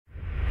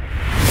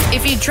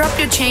If you dropped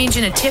your change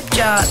in a tip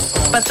jar,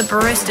 but the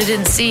barista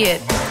didn't see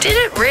it, did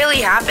it really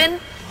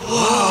happen?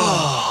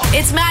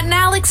 It's Matt and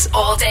Alex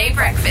All Day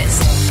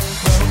Breakfast.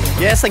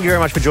 Yes, thank you very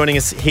much for joining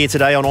us here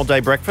today on All Day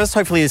Breakfast.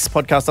 Hopefully this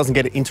podcast doesn't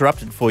get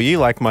interrupted for you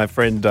like my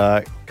friend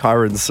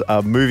Kyron's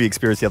movie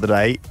experience the other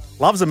day.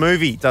 Loves a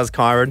movie, does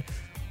Kyron.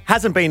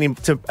 Hasn't been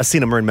into a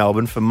cinema in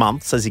Melbourne for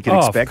months, as you can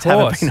expect.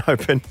 Haven't been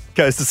open.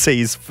 Goes to see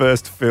his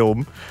first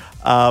film.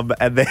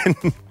 And then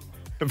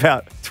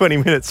about 20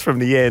 minutes from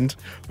the end,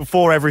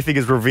 before everything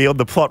is revealed,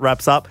 the plot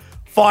wraps up.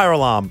 Fire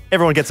alarm.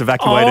 Everyone gets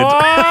evacuated.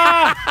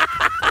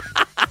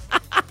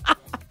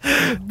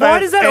 Why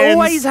does that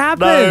always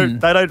happen? No,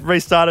 they don't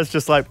restart. It's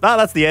just like,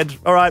 that's the end.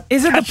 All right.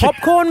 Is it the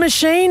popcorn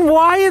machine?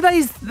 Why are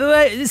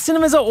the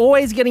cinemas are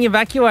always getting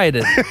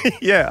evacuated?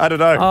 Yeah, I don't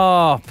know.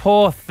 Oh,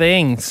 poor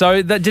thing.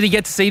 So did he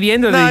get to see the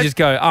end or did he just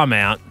go, I'm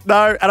out?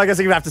 No, and I guess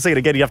you have to see it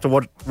again. You have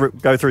to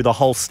go through the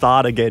whole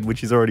start again, which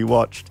he's already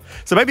watched.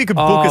 So maybe you could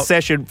book a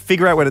session,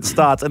 figure out when it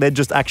starts, and then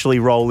just actually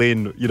roll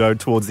in,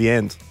 towards the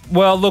end.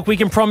 Well, look, we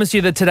can promise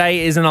you that today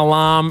is an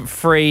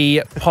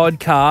alarm-free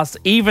podcast,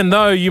 even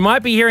though you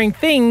might be hearing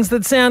things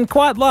that sound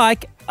quite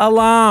like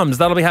alarms.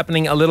 That'll be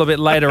happening a little bit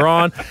later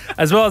on.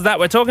 As well as that,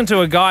 we're talking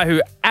to a guy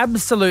who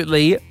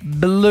absolutely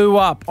blew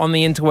up on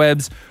the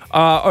interwebs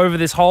over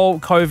this whole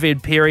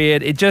COVID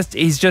period.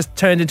 He's just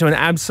turned into an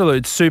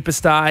absolute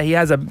superstar. He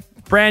has a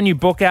brand new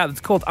book out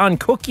that's called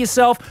Uncook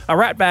Yourself, A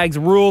Rat Bag's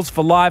Rules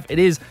for Life. It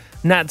is.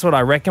 And that's what I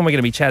reckon. We're going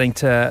to be chatting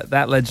to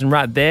that legend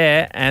right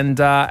there. And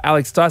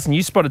Alex Dyson,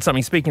 you spotted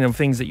something, speaking of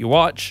things that you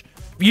watch,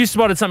 you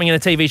spotted something in a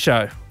TV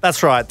show.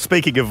 That's right.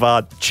 Speaking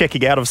of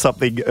checking out of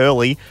something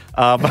early,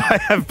 I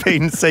have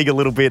been seeing a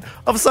little bit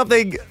of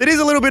something that is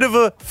a little bit of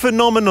a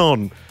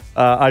phenomenon,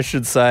 I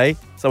should say.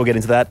 So we'll get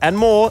into that and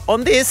more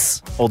on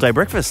this All Day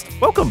Breakfast.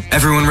 Welcome.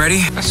 Everyone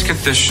ready? Let's get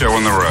this show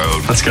on the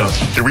road. Let's go.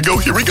 Here we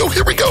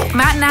go.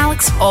 Matt and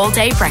Alex All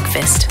Day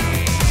Breakfast.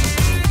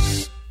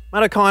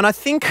 Matt O'Kine, I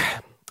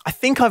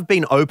think I've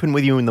been open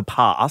with you in the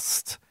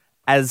past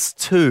as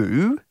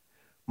to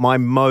my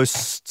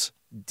most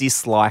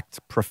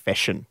disliked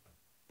profession.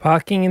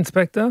 Parking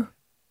inspector?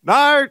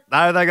 No,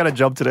 they got a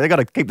job to do. They got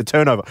to keep the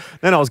turnover.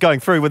 Then I was going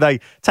through where they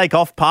take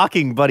off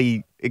parking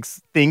buddy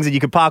things and you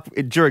can park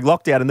during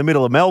lockdown in the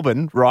middle of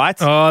Melbourne, right?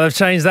 Oh, they've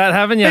changed that,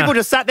 haven't you? People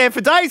just sat there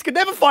for days, could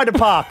never find a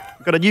park.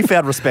 Got a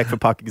newfound respect for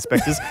parking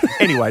inspectors.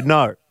 Anyway,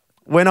 no.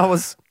 When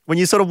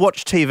you sort of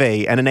watch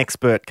TV and an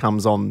expert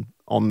comes on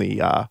the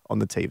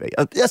TV,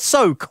 a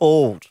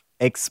so-called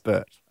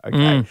expert,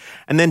 okay?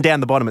 And then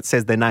down the bottom it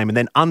says their name, and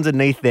then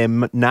underneath their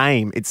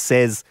name it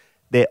says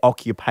their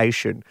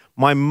occupation.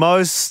 My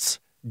most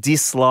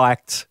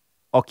disliked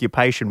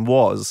occupation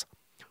was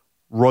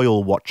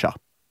royal watcher.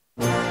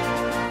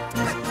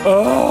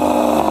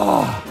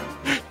 Oh!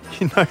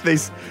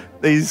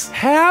 These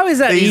how is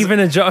that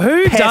even a job?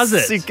 Who does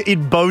it?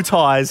 In bow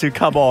ties who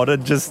come on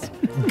and just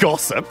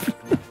gossip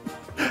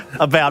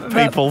about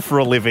people for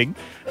a living.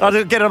 I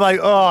just get it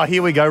like,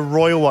 here we go,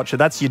 royal watcher,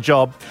 that's your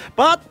job.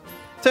 But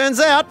turns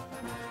out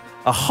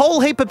a whole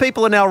heap of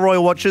people are now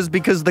royal watchers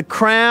because The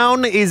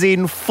Crown is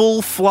in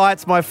full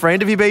flight, my friend.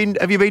 Have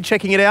you been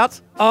checking it out?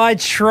 I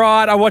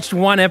tried. I watched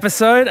one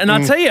episode, and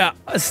I'll tell you,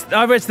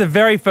 I watched the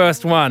very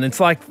first one.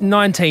 It's like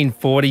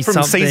 1940 From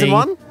something. season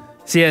one?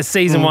 So yeah,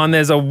 season one.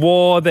 There's a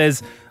war.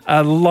 There's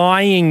a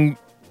lying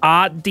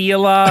art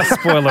dealer.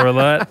 Spoiler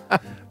alert.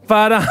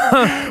 But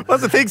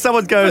what's the thing?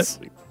 Someone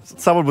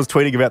was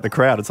tweeting about The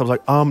Crown, and someone's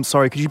like,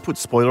 sorry, could you put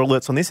spoiler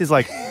alerts on this? He's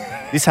like,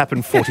 this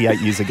happened 48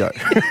 years ago.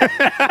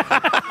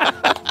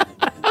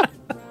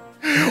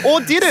 Or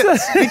did it?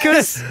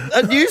 Because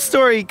a news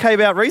story came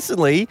out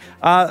recently.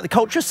 The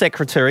Culture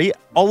Secretary,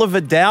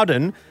 Oliver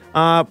Dowden,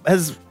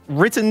 has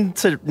written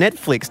to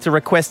Netflix to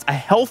request a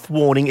health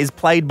warning is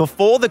played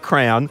before The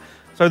Crown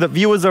so that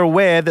viewers are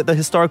aware that the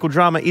historical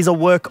drama is a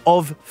work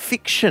of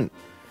fiction.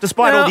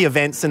 Despite all the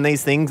events and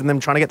these things and them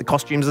trying to get the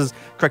costumes as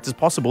correct as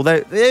possible,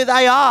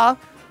 they are,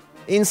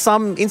 in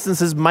some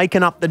instances,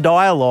 making up the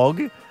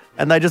dialogue,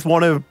 and they just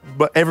want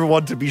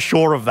everyone to be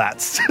sure of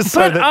that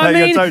so that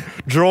they don't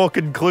draw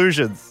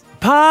conclusions.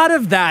 Part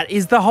of that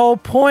is the whole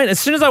point. As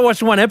soon as I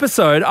watched one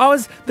episode,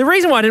 the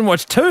reason why I didn't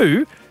watch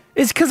two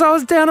is because I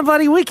was down a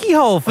bloody wiki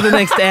hole for the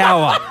next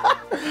hour.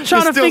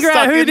 Trying to figure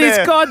out who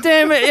this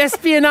goddamn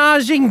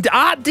espionaging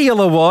art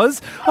dealer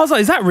was. I was like,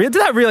 is that real?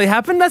 Did that really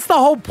happen? That's the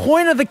whole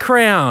point of The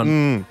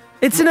Crown.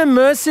 It's an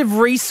immersive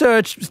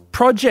research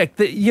project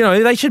that,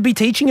 they should be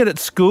teaching it at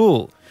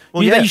school.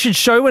 Well, you should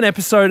show an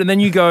episode and then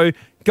you go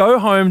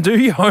home, do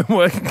your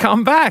homework and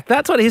come back.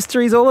 That's what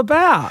history is all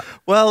about.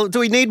 Well, do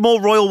we need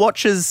more royal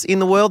watchers in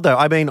the world, though?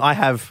 I mean, I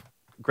have,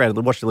 granted,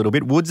 watched a little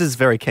bit. Woods is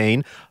very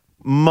keen.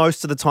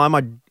 Most of the time,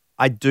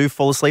 I do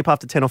fall asleep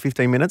after 10 or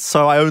 15 minutes,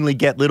 so I only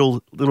get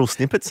little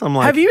snippets. I'm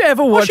like, have you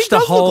ever watched she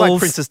does look like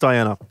Princess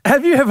Diana.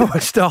 Have you ever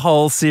watched a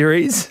whole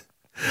series?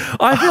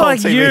 I feel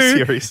like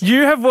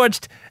you have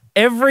watched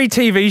every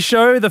TV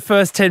show, the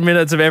first 10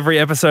 minutes of every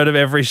episode of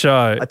every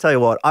show. I tell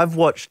you what, I've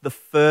watched the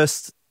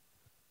first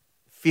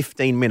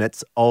 15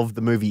 minutes of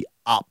the movie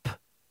Up.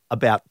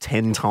 about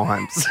 10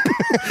 times.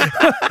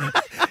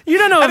 You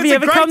don't know if he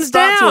ever comes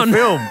down. To a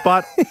film,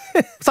 but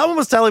someone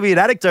was telling me an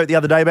anecdote the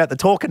other day about the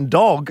talking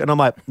dog, and I'm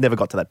like, never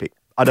got to that bit.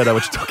 I don't know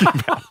what you're talking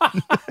about.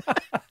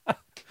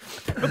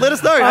 But let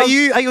us know. Are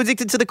you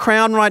addicted to The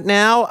Crown right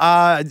now?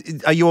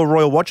 Are you a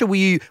royal watcher? Were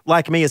you,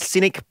 like me, a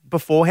cynic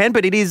beforehand?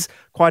 But it is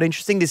quite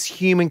interesting, this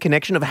human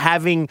connection of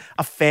having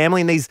a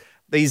family and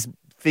these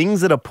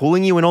things that are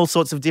pulling you in all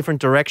sorts of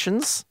different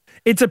directions.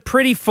 It's a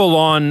pretty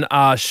full-on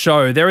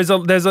show. There's a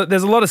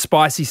lot of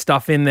spicy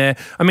stuff in there.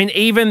 I mean,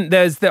 even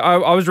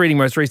I was reading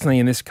most recently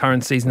in this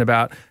current season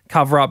about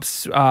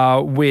cover-ups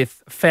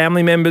with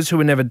family members who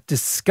were never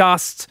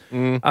discussed,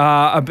 in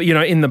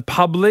the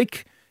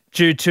public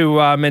due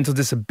to mental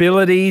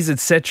disabilities,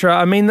 etc.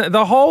 I mean,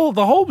 the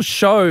whole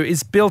show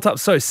is built up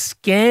so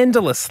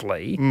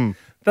scandalously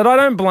that I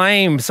don't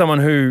blame someone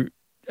who,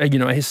 a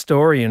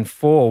historian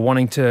for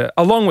wanting to,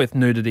 along with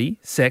nudity,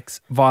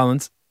 sex,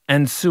 violence,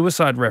 and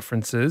suicide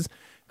references,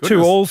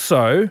 to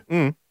also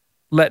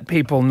let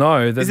people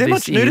know that is there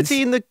much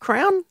nudity in The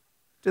Crown?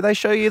 Do they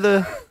show you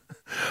the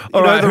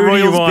the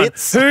royals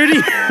bits?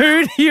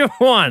 Who do you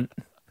want?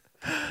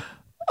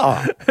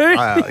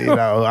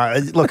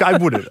 Look, I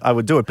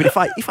would do it, but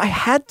if I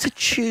had to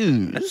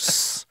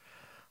choose,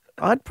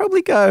 I'd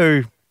probably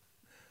go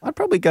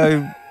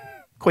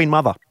Queen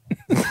Mother.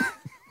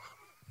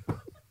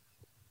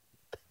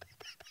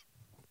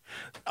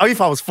 If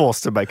I was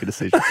forced to make a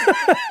decision.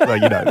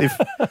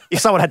 If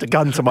someone had a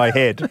gun to my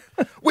head,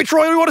 which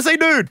royal do you want to see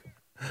nude?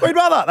 Queen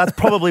Mother. That's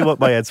probably what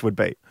my answer would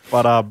be.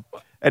 But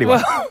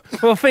anyway.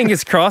 Well,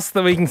 fingers crossed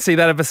that we can see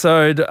that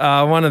episode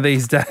one of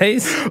these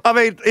days. I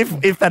mean,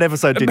 if that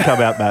episode did come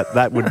out, Matt,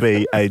 that would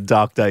be a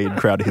dark day in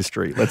Crown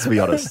history, let's be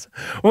honest.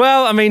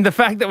 Well, I mean, the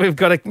fact that we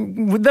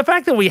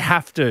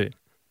have to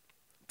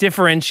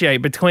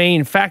differentiate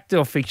between fact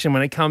or fiction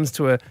when it comes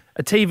to a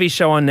TV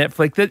show on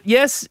Netflix that,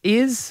 yes,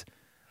 is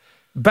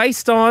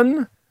based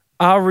on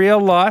our real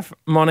life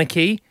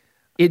monarchy,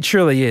 it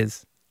truly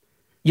is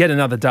yet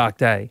another dark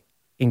day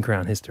in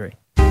Crown history.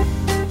 So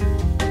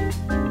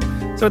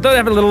I thought I'd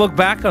have a little look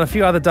back on a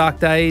few other dark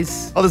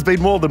days. Oh, there's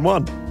been more than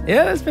one.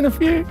 Yeah, there's been a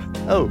few.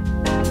 Oh.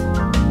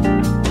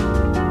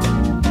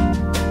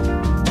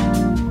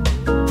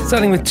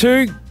 Starting with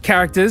two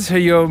characters who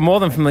you're more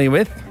than familiar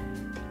with,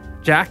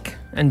 Jack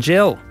and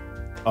Jill.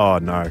 Oh,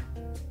 no.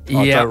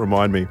 Oh, yeah. Don't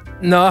remind me.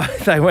 No,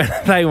 they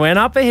went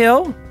up a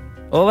hill.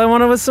 All they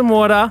wanted was some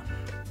water.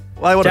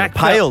 Well, they wanted a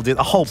pail, a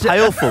whole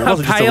pail full. It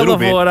wasn't just a little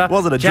bit. Water. It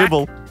wasn't a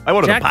dribble. I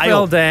wanted a pail. Jack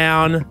fell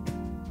down,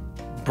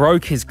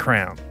 broke his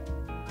crown.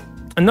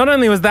 And not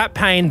only was that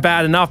pain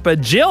bad enough,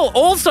 but Jill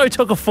also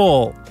took a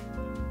fall.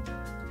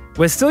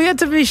 We're still yet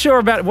to be sure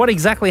about what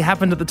exactly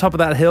happened at the top of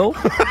that hill.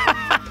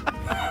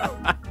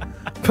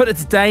 But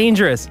it's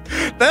dangerous.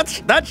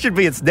 That should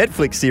be its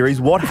Netflix series,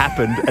 What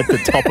Happened at the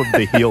Top of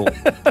the Hill.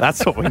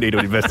 That's what we need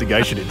an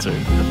investigation into.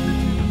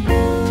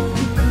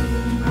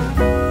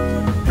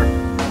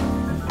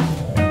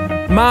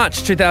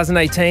 March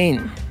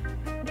 2018.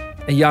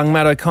 A young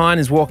Matt O'Kine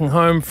is walking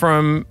home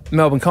from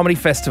Melbourne Comedy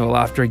Festival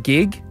after a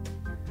gig.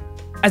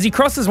 As he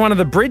crosses one of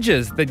the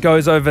bridges that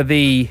goes over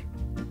the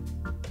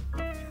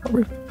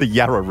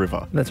Yarra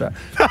River. That's right.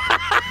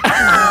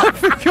 I've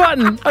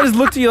forgotten. I just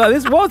looked at you like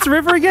this. What's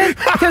river again?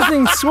 I kept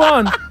thinking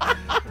Swan.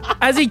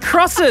 As he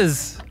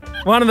crosses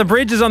one of the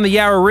bridges on the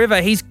Yarra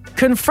River, he's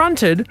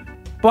confronted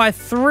by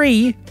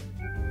three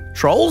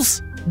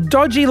trolls?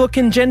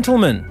 Dodgy-looking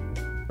gentlemen,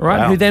 right?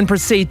 Wow. Who then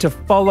proceed to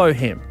follow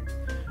him.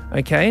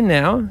 Okay,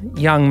 now,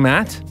 young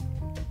Matt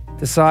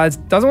decides,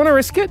 doesn't want to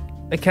risk it.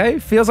 Okay,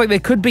 feels like there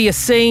could be a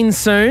scene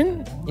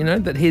soon,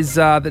 that his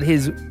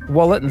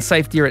wallet and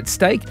safety are at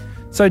stake.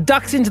 So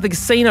ducks into the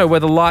casino where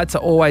the lights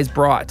are always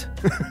bright.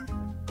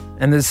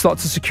 And there's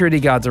lots of security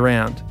guards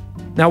around.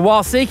 Now,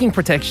 while seeking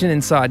protection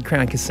inside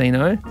Crown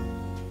Casino,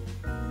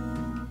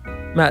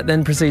 Matt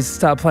then proceeds to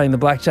start playing the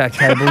blackjack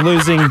table,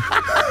 losing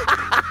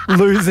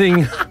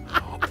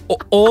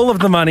all of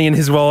the money in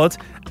his wallet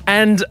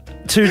and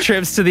 2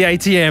 trips to the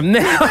ATM.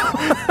 Now,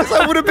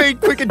 that would have been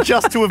quicker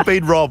just to have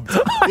been robbed.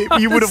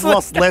 You would have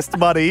lost less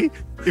money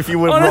if you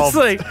were robbed.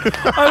 Honestly,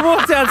 I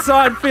walked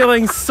outside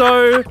feeling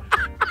so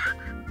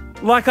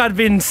like I'd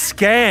been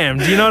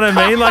scammed. You know what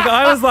I mean? Like,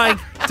 I was like,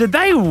 did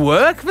they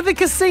work for the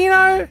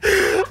casino?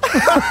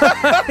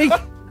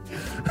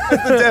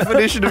 That's the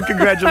definition of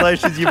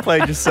congratulations, you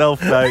played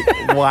yourself, mate.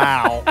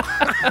 Wow.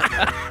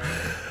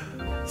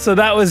 So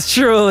that was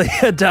truly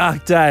a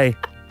dark day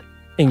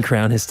in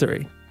Crown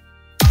history.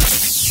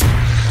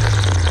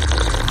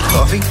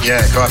 Coffee?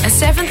 Yeah, coffee. A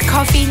 7th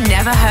coffee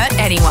never hurt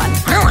anyone.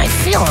 Oh, I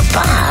feel a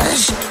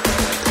buzz.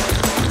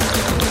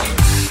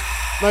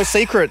 No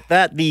secret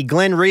that the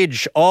Glen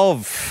Ridge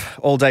of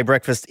All Day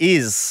Breakfast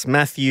is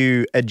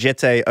Matthew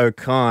Ajete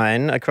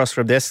O'Kine, across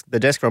from the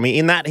desk from me,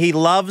 in that he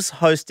loves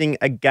hosting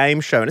a game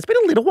show. And it's been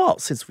a little while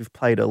since we've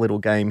played a little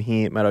game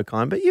here, Matt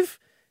O'Kine, but you've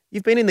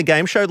been in the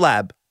game show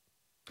lab.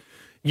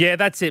 Yeah,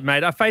 that's it,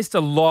 mate. I faced a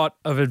lot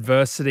of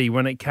adversity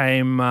when it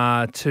came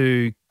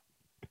to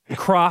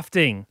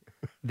crafting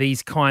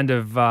these kind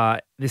of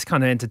this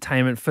kind of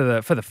entertainment for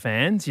the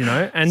fans, you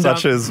know, and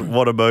Such as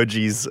what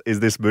emojis is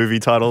this movie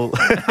title?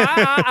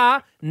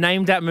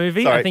 Named that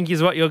movie, Sorry. I think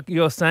is what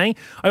you're saying.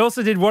 I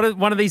also did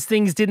one of these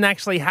things didn't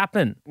actually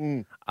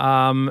happen.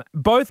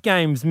 Both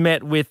games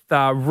met with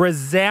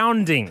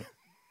resounding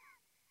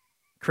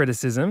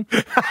criticism,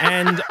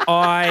 and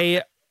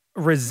I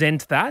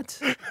resent that,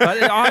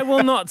 but I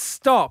will not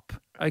stop.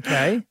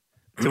 Okay,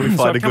 Till we so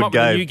find I've a come good up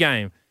with a game. new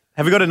game.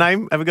 Have we got a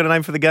name? Have we got a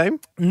name for the game?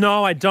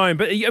 No, I don't.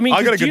 But I mean,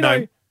 I got a do you good know,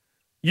 name.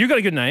 You got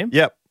a good name.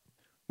 Yep.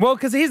 Well,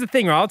 because here's the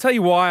thing, right? I'll tell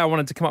you why I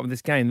wanted to come up with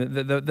this game.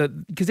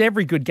 Because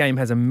every good game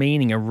has a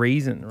meaning, a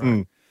reason,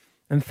 right?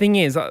 And the thing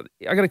is, I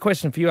got a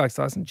question for you, Alex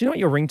Dyson. Do you know what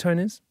your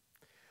ringtone is?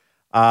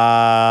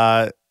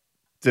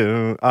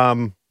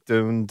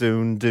 Doon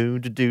doon do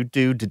do do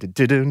do do do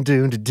doon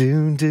doon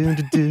doon doon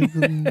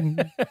doon.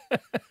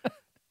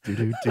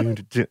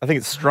 I think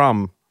it's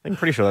strum. I'm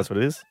pretty sure that's what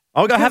it is.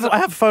 Oh, I have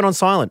a phone on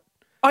silent.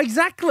 Oh,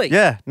 exactly.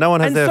 Yeah, no one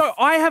has And their. so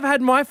I have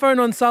had my phone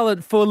on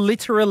silent for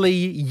literally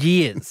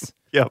years,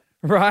 Yep.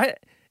 right?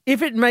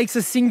 If it makes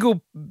a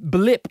single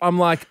blip, I'm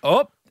like,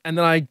 oh, and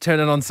then I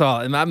turn it on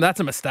silent. And that's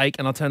a mistake,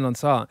 and I'll turn it on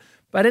silent.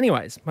 But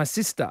anyways, my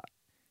sister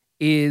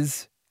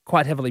is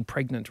quite heavily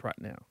pregnant right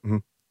now,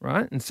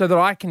 right? And so that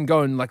I can go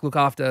and like look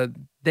after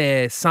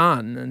their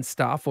son and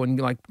stuff, or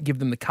like give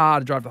them the car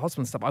to drive to the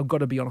hospital and stuff, I've got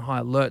to be on high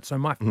alert. So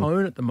my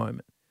phone at the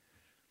moment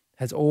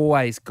has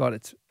always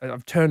got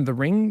I've turned the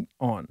ring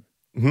on.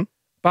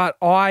 But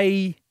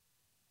I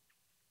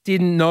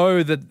didn't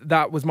know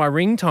that was my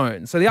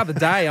ringtone. So the other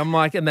day, I'm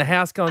like in the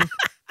house going,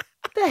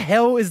 what the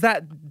hell is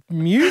that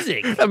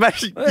music?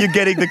 Imagine you're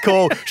getting the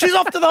call. She's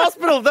off to the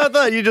hospital.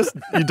 You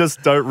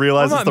just don't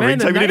realise it's the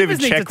ringtone. You didn't even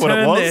check what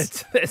it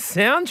was. Their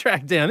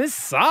soundtrack down. This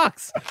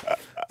sucks.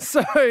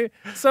 So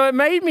it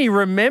made me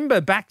remember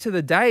back to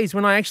the days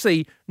when I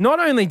actually, not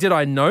only did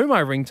I know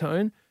my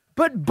ringtone,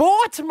 but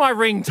bought my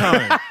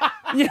ringtone.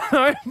 You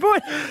know,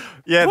 put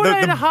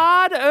in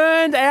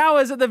hard-earned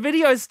hours at the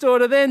video store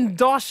to then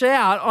dosh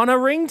out on a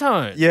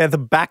ringtone. Yeah, the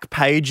back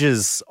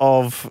pages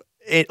of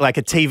it, like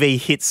a TV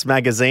hits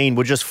magazine,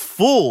 were just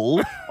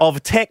full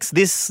of text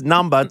this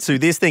number to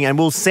this thing, and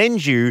we'll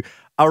send you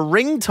a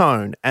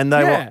ringtone, and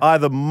they were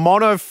either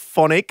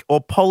monophonic or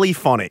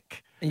polyphonic.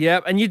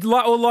 Yep, and you'd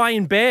lie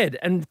in bed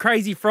and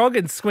Crazy Frog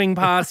would swing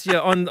past you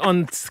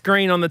on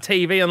screen on the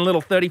TV, on a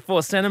little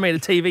 34-centimetre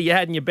TV you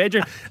had in your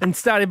bedroom, and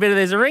start a bit of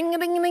this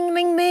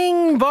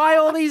ring-a-ding-a-ding-ding-ding, buy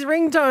all these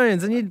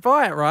ringtones, and you'd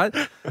buy it, right?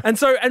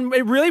 And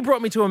it really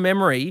brought me to a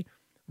memory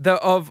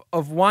of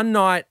one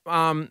night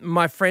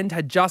my friend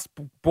had just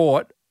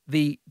bought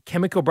the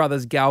Chemical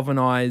Brothers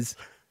Galvanize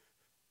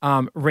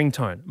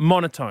ringtone,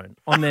 monotone,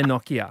 on their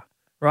Nokia,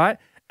 right?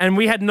 And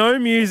we had no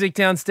music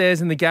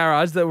downstairs in the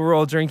garage that we were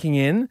all drinking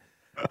in.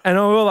 And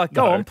we were like,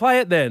 go on, play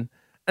it then.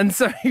 And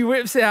so he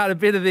whips out a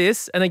bit of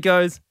this and it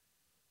goes,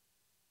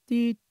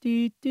 and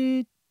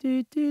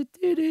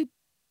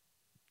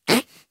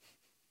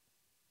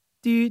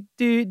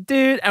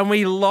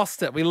we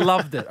lost it. We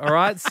loved it. All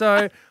right.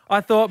 So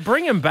I thought,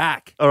 bring him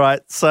back. All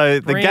right. So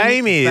the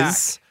game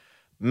is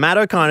Matt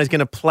O'Kine is going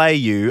to play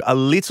you a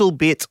little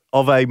bit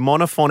of a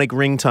monophonic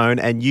ringtone,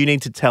 and you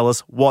need to tell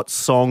us what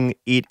song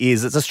it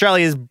is. It's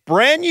Australia's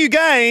brand new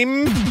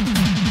game.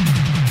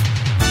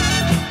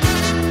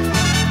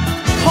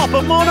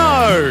 Papa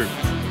Mono.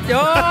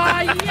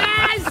 Oh,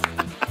 yes!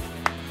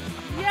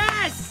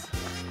 Yes!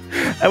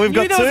 And we've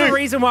got there was a two.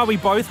 reason why we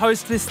both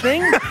host this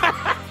thing?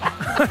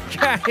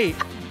 Okay.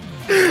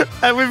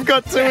 And we've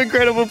got two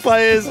incredible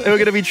players who are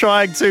going to be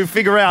trying to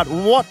figure out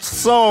what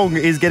song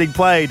is getting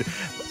played,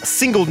 a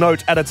single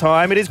note at a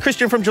time. It is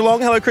Christian from Geelong.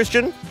 Hello,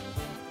 Christian.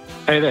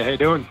 Hey there, how you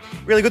doing?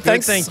 Really good,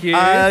 thanks. Thank you.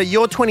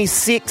 You're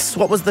 26.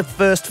 What was the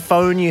first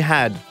phone you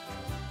had?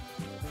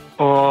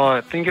 Oh,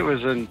 I think it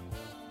was an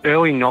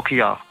early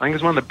Nokia. I think it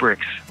was one of the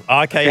bricks.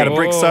 Okay, you had a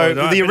brick. Oh, So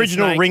nice, the bit of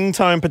original snake.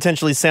 ringtone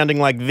potentially sounding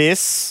like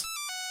this.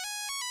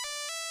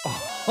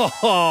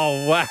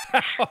 Oh, wow.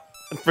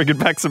 Bringing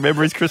back some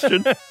memories,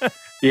 Christian.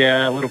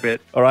 Yeah, a little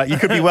bit. All right, you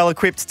could be well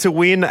equipped to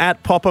win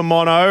at Papa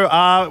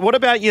Mono. What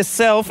about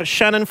yourself,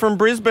 Shannon from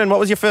Brisbane? What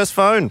was your first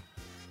phone?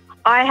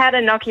 I had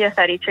a Nokia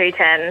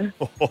 3210.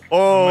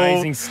 Oh,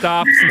 Amazing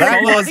stuff.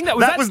 That I was, think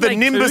that was the Snake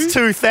Nimbus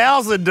 2.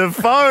 2000 of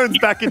phones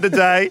back in the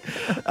day.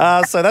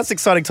 So that's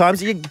exciting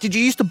times. Did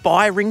you used to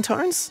buy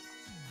ringtones?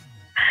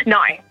 No,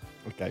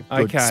 Okay, good,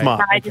 Okay.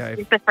 smart. I just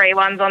used the free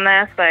ones on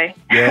there, so.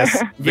 Yes,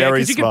 Yeah, very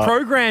because you can smart.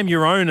 program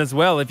your own as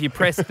well if you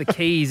press the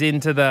keys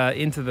into the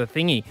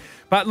thingy.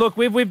 But look,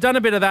 we've done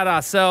a bit of that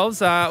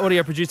ourselves.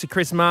 Audio producer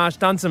Chris Marsh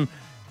done some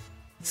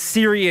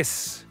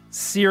serious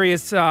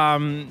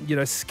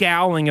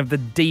scowling of the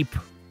deep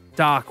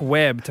dark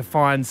web to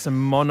find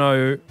some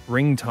mono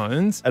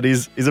ringtones. And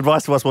his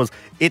advice to us was,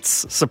 it's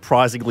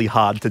surprisingly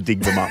hard to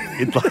dig them up.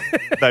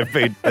 They've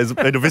been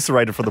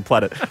eviscerated from the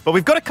planet. But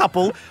we've got a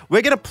couple.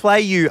 We're going to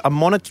play you a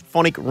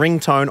monophonic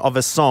ringtone of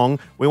a song.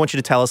 We want you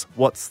to tell us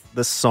what's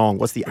the song,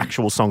 what's the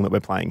actual song that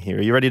we're playing here.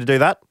 Are you ready to do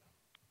that?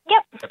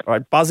 Yep. All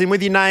right, buzz in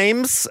with your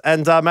names.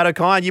 And Matt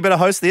O'Kine, you better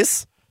host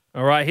this.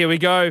 All right, here we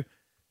go.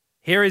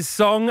 Here is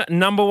song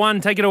number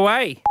 1. Take it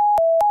away.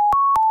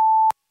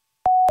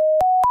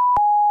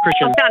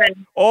 Christian.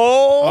 Shannon.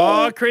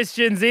 Oh, Oh,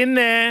 Christian's in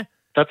there.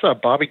 That's a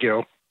Barbie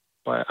Girl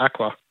by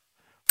Aqua.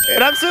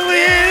 it absolutely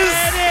is.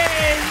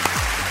 It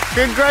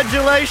is.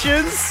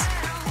 Congratulations.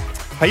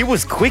 He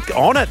was quick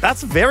on it.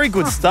 That's very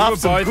good stuff. were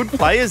Some both- good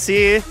players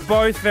here.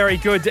 Both very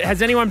good.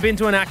 Has anyone been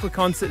to an Aqua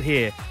concert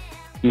here?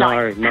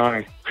 No.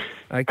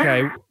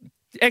 Okay.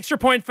 Extra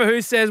point for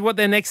who says what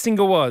their next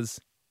single was.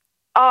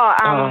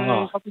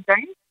 Dr.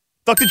 Jones.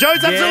 Dr.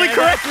 Jones, absolutely Yeah,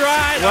 correct.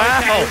 That's right.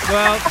 Wow. Okay.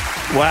 Well,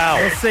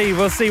 Wow.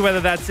 we'll see whether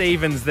that's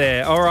evens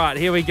there. All right,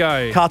 here we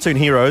go. Cartoon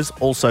heroes,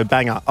 also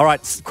banger. All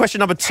right, question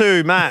number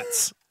 2, Matt.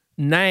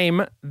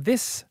 Name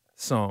this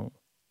song.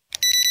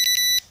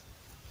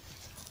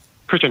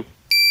 Christian.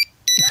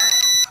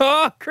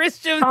 Oh,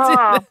 Christian's in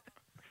Oh,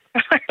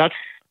 there.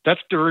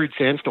 That's Darude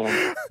Sandstorm.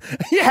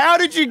 How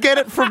did you get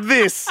it from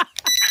this?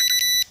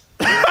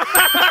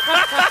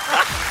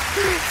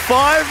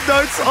 5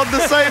 notes on the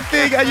same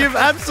thing, and you've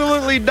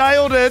absolutely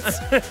nailed it.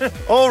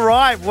 All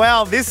right.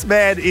 Wow, this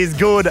man is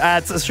good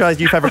at Australia's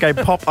new favorite game,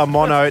 Pop a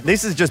Mono.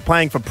 This is just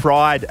playing for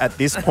pride at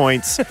this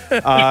point,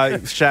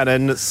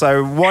 Shannon.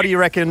 So what do you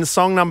reckon?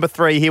 Song number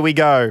 3, here we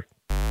go.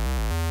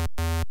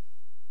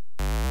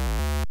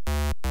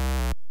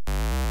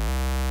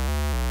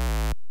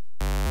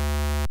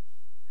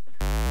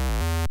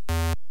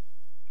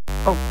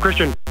 Oh,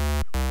 Christian.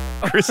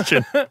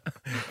 Christian.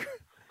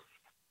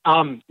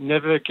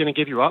 Never Gonna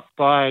Give You Up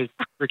by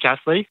Rick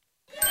Astley.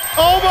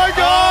 Oh, my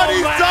God,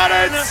 he's man. done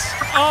it.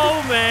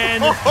 Oh,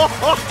 man.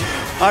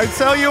 I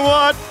tell you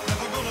what,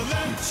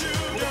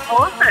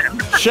 awesome.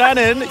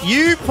 Shannon,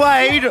 you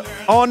played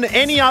on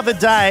any other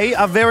day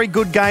a very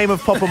good game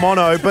of Pop a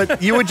Mono,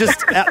 but you were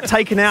just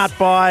taken out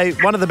by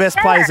one of the best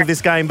players of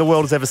this game the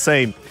world has ever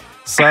seen.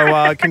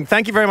 So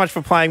thank you very much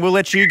for playing. We'll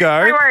let you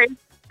go. No worries.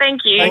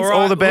 Thank you. Thanks, All all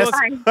right, the best.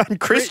 look, And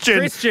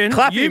Christian,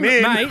 clap you, him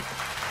in.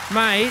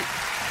 Mate,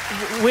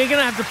 we're going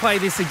to have to play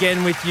this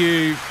again with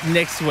you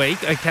next week,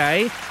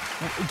 okay?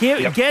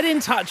 Get in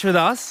touch with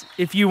us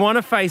if you want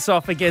to face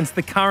off against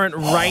the current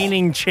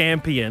reigning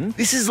champion.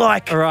 This is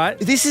like, All right.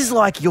 This is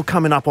like you're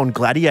coming up on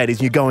Gladiators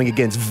and you're going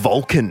against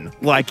Vulcan.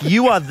 Like,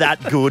 you are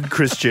that good,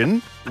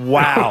 Christian.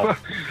 Wow.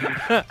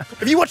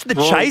 Have you watched The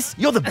Chase?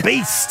 You're the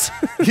beast.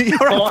 You're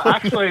Well, up-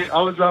 actually,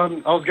 I was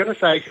going to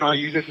say, can I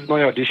use this as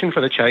my audition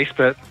for The Chase?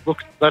 But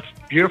look, that's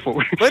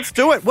beautiful. Let's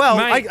do it. Well,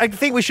 Mate. I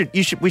think we should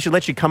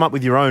let you come up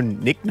with your own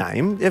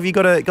nickname. Have you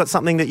got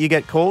something that you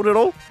get called at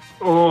all?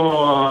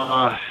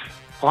 Oh,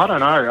 I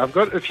don't know. I've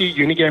got a few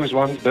Unigames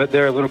ones, but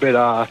they're a little bit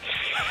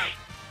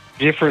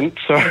different.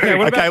 So Okay,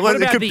 what Okay, about, well, what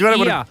about it could- the you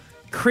wanna- ear?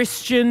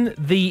 Christian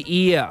the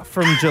Ear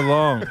from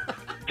Geelong.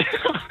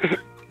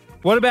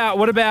 What about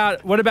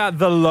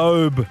the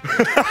Lobe?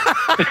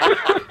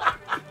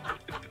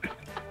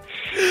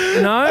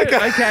 No? Okay,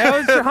 I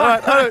was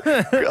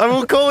trying. I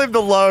will call him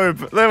the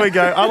Lobe. There we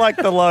go. I like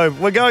the Lobe.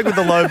 We're going with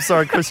the Lobe.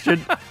 Sorry, Christian.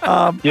 yep.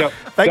 Thank you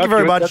That's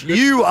very good, much. that's good.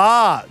 You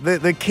are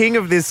the king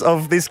of this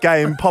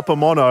game, Pop a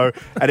Mono.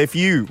 And if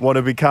you want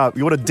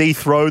to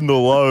dethrone the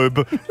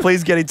Lobe,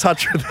 please get in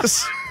touch with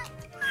us.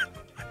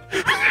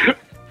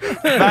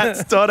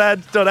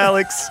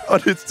 Matt.ad.alex on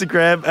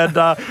Instagram.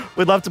 And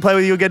we'd love to play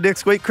with you again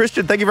next week.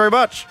 Christian, thank you very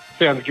much.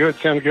 Sounds good.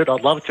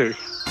 I'd love to.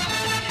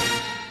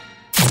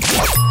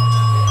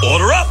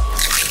 Order up!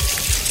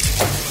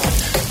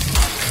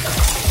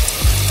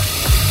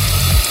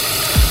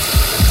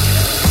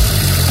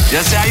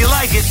 Just how you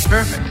like it.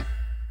 Perfect.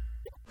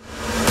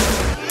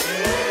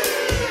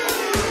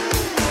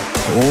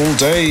 All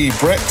day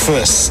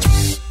breakfast.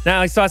 Now,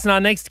 Alex Dyson, our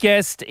next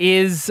guest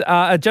is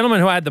a gentleman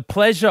who I had the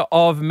pleasure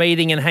of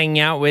meeting and hanging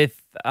out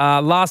with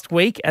last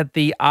week at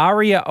the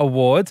ARIA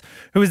Awards,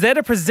 who was there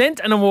to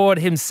present an award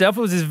himself.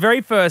 It was his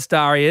very first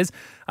ARIAs.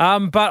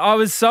 But I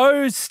was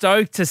so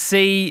stoked to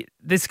see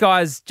this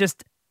guy's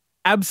just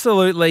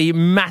absolutely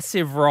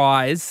massive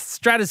rise,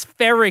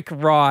 stratospheric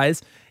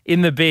rise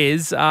in the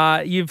biz.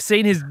 You've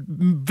seen his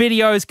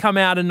videos come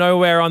out of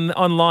nowhere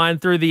online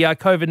through the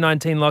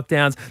COVID-19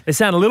 lockdowns. They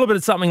sound a little bit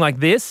of something like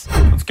this.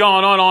 What's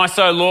going on,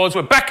 ISO Lords?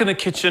 We're back in the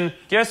kitchen.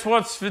 Guess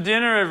what's for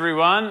dinner,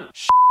 everyone?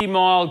 Shitty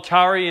mild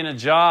curry in a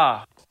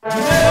jar.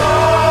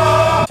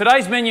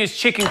 Today's menu is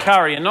chicken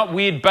curry and not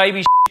weird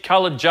baby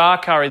coloured jar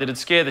curry that'd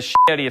scare the shit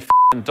out of your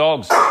f***ing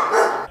dogs.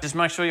 Just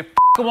make sure you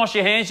f***ing wash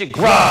your hands, you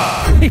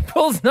grah. He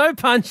pulls no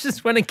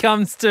punches when it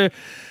comes to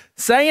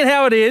saying it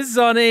how it is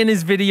in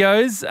his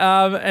videos,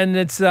 and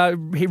it's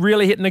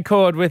really hitting a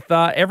chord with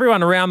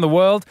everyone around the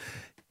world.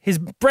 His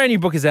brand new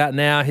book is out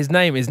now. His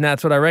name is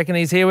Nat's What I Reckon.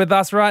 He's here with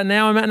us right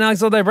now on Matt and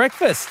Alex All Day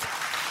Breakfast.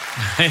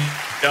 Hey,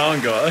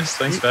 going, guys?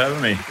 Thanks for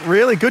having me.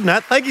 Really good,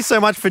 Nat. Thank you so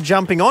much for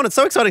jumping on. It's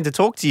so exciting to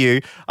talk to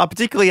you,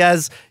 particularly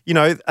as, you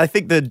know, I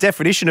think the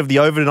definition of the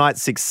overnight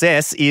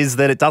success is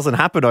that it doesn't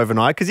happen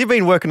overnight, because you've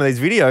been working on these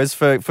videos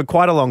for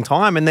quite a long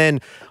time, and then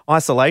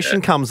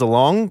isolation comes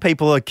along,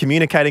 people are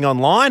communicating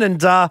online,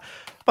 and a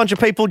bunch of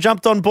people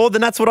jumped on board the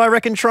That's What I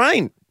Reckon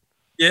train.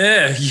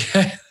 Yeah,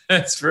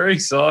 it's very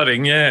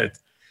exciting, yeah.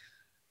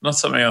 Not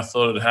something I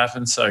thought would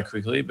happen so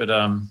quickly, but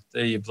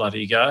there you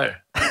bloody go.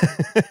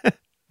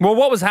 Well,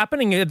 what was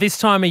happening at this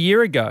time a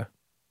year ago?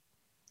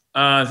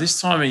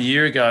 This time a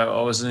year ago,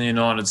 I was in the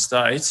United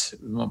States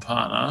with my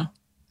partner.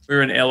 We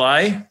were in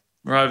LA.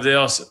 We're over there.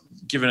 I was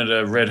giving it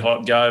a red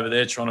hot go over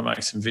there, trying to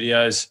make some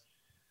videos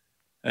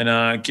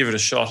and give it a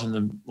shot in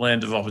the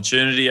land of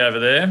opportunity over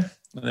there.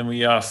 And then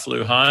we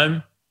flew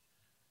home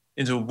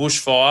into a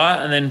bushfire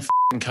and then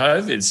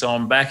COVID. So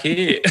I'm back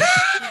here.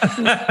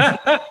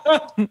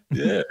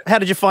 Yeah. How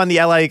did you find the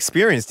LA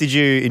experience? Did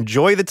you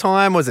enjoy the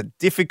time? Was it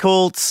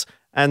difficult?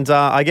 And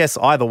I guess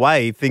either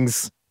way,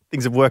 things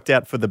have worked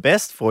out for the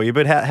best for you.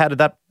 But how did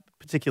that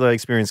particular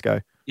experience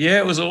go? Yeah,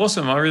 it was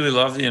awesome. I really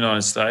love the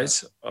United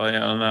States. I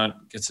know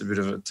it gets a bit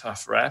of a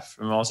tough rap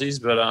from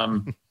Aussies, but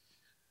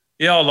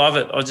yeah, I love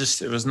it.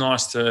 It was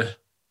nice to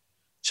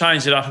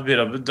change it up a bit.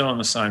 I've been doing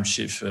the same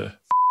shit for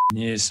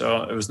years,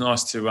 so it was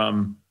nice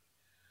to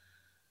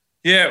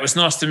it was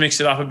nice to mix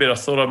it up a bit. I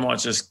thought I might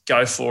just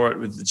go for it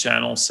with the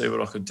channel, see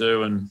what I could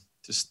do, and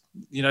just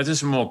do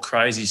some more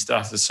crazy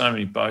stuff. There's so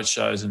many boat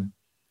shows and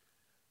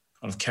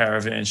kind of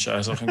caravan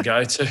shows I can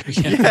go to.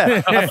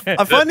 Yeah.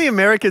 I find the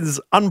Americans'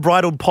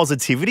 unbridled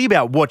positivity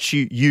about what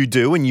you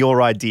do and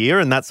your idea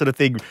and that sort of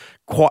thing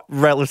quite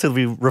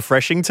relatively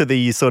refreshing to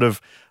the sort of,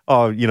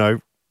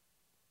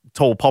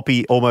 tall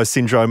poppy almost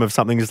syndrome of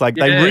something. It's like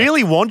they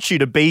really want you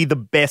to be the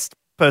best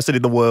person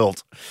in the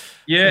world.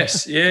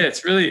 Yes, yeah,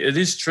 it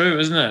is true,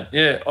 isn't it?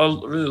 Yeah, I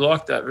really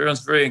like that. Everyone's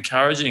very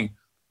encouraging,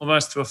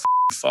 almost to a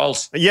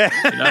fault.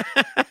 Yeah.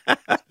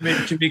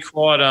 It can be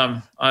quite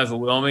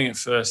overwhelming at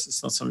first.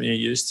 It's not something you're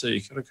used to.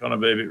 You got to kind of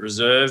be a bit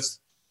reserved.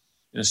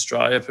 In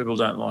Australia, people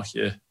don't like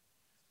you.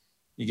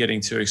 You're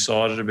getting too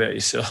excited about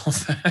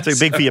yourself. Too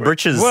big for your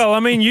britches. Well, I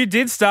mean, you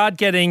did start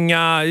getting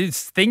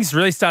things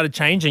really started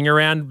changing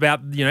around about,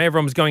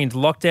 everyone was going into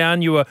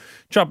lockdown. You were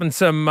dropping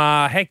some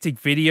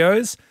hectic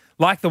videos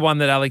like the one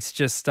that Alex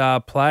just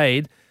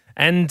played.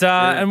 And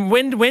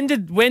when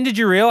did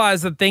you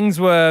realise that things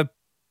were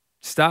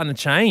starting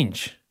to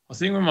change? I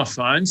think when my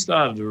phone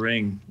started to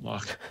ring,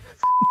 like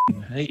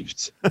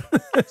heaps.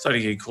 Started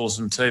to get calls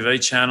from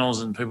TV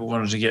channels, and people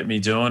wanted to get me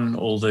doing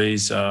all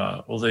these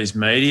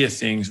media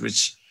things,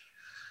 which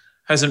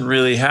hasn't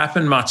really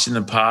happened much in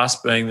the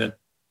past. Being that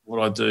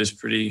what I do is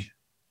pretty,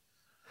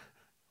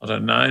 I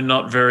don't know,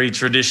 not very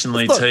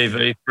traditionally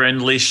TV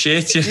friendly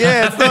shit.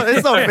 Yeah,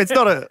 it's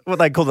not what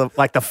they call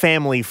the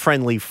family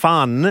friendly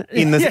fun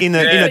in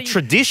a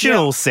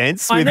traditional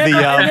sense. I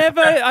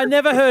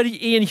never heard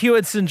Ian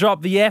Hewitson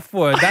drop the F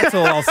word. That's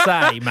all I'll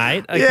say,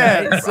 mate. Okay?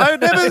 Yeah, I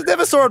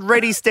never saw it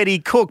Ready Steady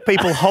Cook.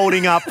 People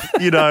holding up,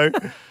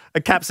 a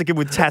capsicum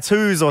with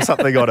tattoos or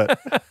something on it.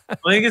 I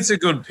think it's a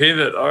good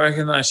pivot. I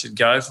reckon they should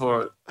go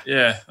for it.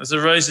 Yeah, there's a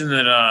reason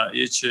that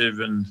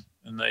YouTube and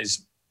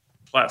these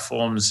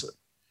platforms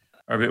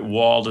are a bit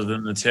wilder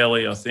than the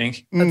telly, I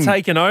think.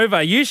 Taken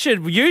over. You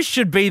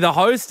should be the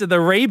host of the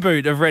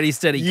reboot of Ready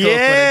Steady Cook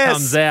when it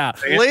comes out.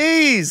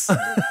 Please.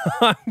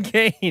 I'm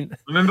keen. I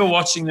remember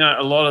watching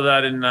a lot of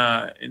that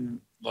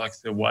in like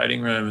the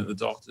waiting room at the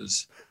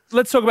doctor's.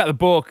 Let's talk about the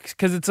book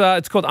because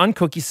it's called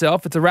Uncook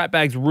Yourself. It's a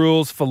Ratbag's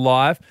Rules for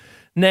Life.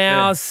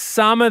 Now,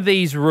 some of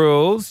these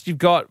rules, you've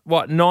got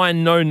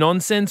 9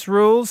 no-nonsense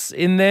rules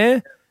in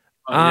there.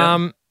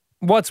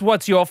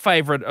 What's your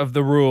favourite of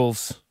the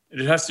rules?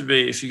 It'd have to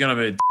be, if you're going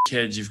to be a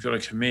dickhead, you've got to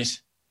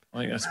commit. I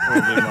think that's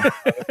probably my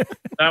favourite.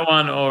 That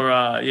one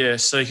or,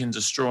 seek and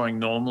destroying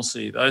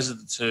normalcy. Those are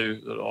the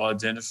two that I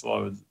identify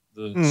with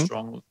the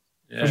strongest.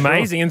 Yeah.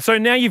 Amazing. And so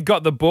now you've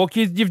got the book.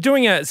 You're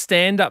doing a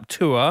stand-up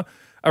tour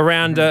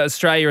around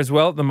Australia as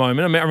well at the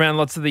moment, around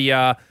lots of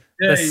the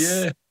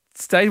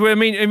stage. I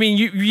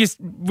mean,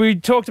 we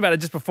talked about it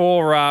just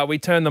before we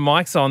turned the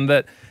mics on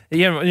that,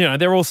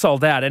 they're all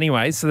sold out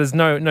anyway, so there's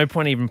no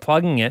point even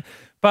plugging it.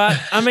 But,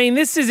 I mean,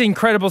 this is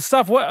incredible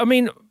stuff.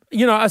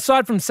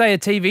 Aside from, say, a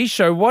TV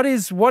show,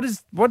 what's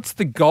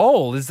the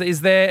goal? Is there,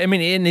 is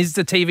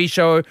the TV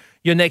show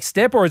your next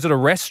step or is it a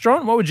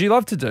restaurant? What would you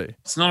love to do?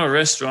 It's not a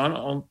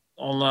restaurant.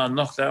 I'll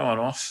knock that one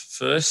off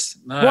first.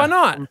 No. Why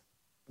not?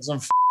 Because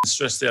I'm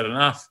stressed out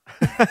enough.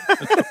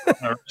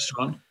 It's not a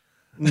restaurant.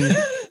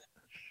 The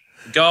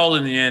goal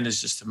in the end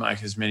is just to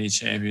make as many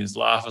champions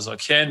laugh as I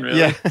can, really.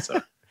 Yeah.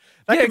 So.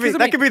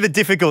 That could be the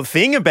difficult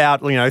thing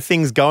about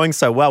things going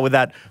so well with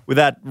that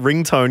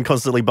ringtone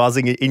constantly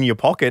buzzing in your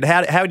pocket.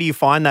 How do you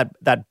find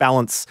that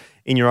balance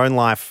in your own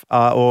life,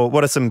 or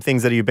what are some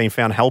things that you've been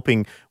found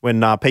helping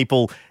when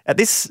people at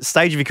this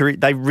stage of your career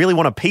they really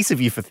want a piece of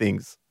you for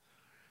things?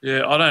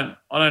 Yeah, I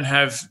don't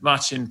have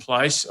much in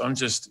place. I'm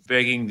just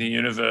begging the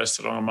universe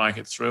that I'm gonna make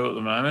it through at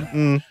the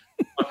moment.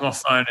 Like my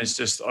phone is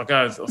just, I'll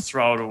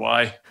throw it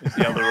away in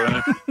the other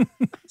room,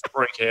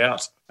 freak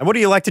out. And what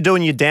do you like to do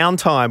in your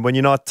downtime when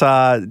you're not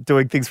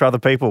doing things for other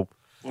people?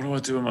 What do I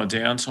do in my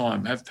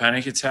downtime? Have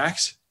panic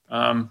attacks,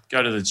 go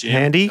to the gym.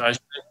 Handy.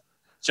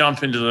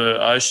 Jump into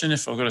the ocean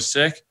if I've got a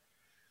sec.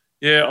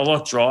 Yeah, I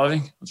like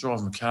driving. I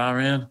drive my car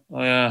around.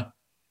 I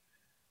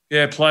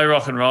play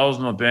rock and roll with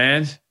my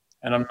band.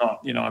 And I'm not,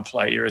 I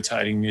play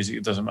irritating music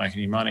that doesn't make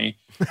any money.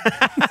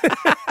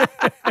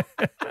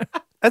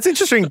 That's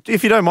interesting.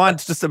 If you don't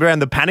mind, just around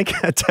the panic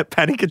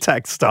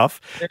attack stuff.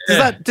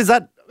 Does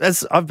that?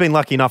 As I've been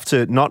lucky enough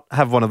to not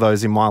have one of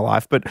those in my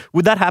life, but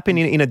would that happen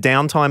in a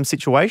downtime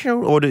situation,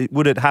 or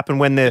would it happen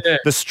when the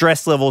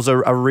stress levels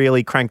are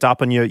really cranked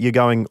up and you're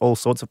going all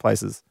sorts of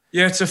places?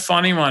 Yeah, it's a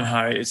funny one,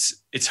 hey.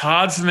 It's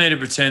hard for me to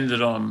pretend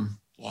that I'm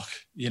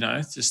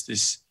just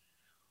this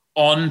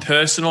on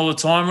person all the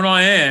time, and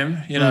I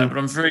am, but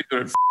I'm very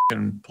good at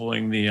fucking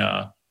pulling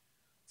the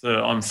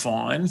I'm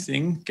fine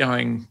thing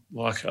going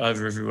like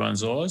over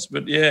everyone's eyes.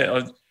 But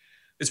yeah,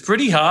 it's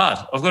pretty hard.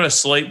 I've got a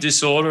sleep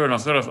disorder, and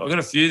I've got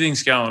a few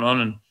things going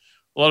on, and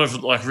a lot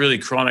of like really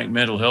chronic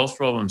mental health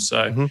problems.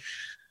 So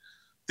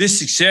this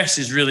success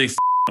is really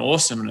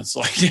awesome, and it's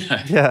like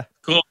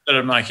cool that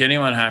it'd make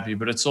anyone happy,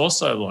 but it's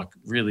also like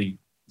really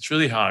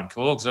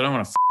hardcore because I don't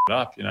want to it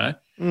up,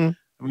 And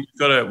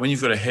when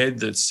you've got a head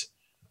that's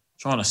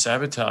trying to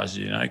sabotage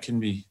you, it can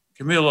be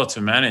a lot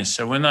to manage.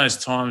 So when those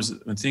times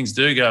when things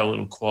do go a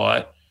little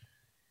quiet,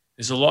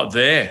 there's a lot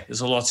there.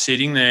 There's a lot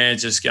sitting there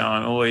just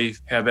going, "Oi,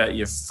 how about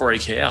you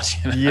freak out?"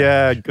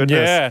 Yeah,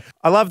 goodness. Yeah.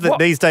 I love that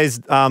these days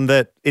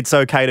that it's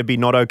okay to be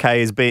not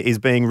okay is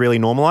being really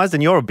normalised,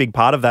 and you're a big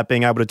part of that,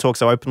 being able to talk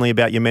so openly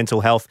about your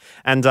mental health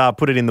and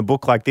put it in the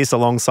book like this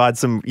alongside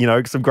some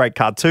great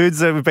cartoons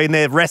that have been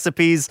there,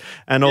 recipes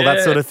and all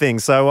that sort of thing.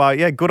 So,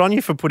 good on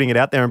you for putting it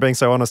out there and being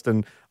so honest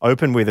and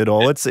open with it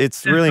all.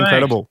 It's really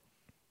incredible.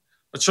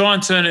 I try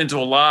and turn it into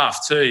a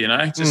laugh too,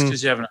 just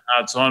because you're having a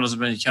hard time doesn't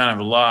mean you can't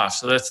have a laugh.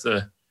 So that's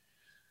the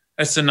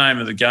name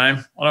of the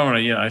game. I don't want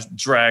to,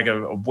 drag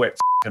a wet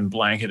fucking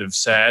blanket of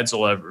sads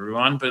all over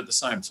everyone, but at the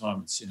same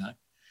time, it's,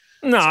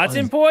 No, it's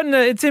important.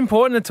 It's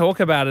important to talk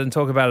about it and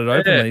talk about it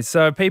openly. Yeah.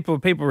 So people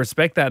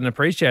respect that and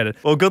appreciate it.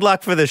 Well, good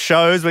luck for the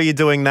shows where you're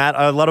doing that.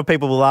 A lot of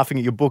people were laughing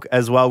at your book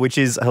as well, which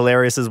is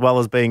hilarious as well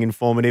as being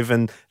informative.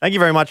 And thank you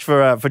very much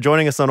for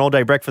joining us on All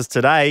Day Breakfast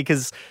today,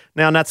 because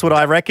now that's what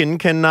I reckon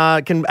can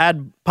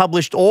add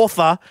published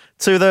author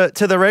to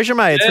the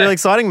resume. It's really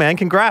exciting, man.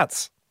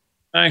 Congrats.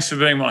 Thanks for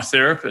being my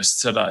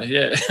therapist today.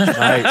 Yeah.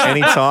 Hey,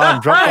 anytime.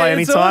 Drop by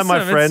anytime,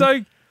 my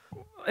friend.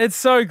 It's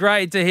so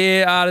great to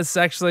hear artists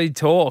actually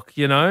talk,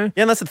 Yeah,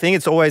 and that's the thing.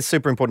 It's always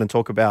super important to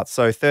talk about.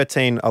 So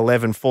 13,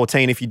 11,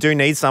 14, if you do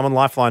need someone,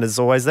 Lifeline is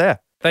always there.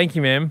 Thank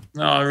you, ma'am.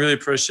 No, I really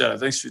appreciate it.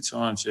 Thanks for your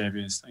time,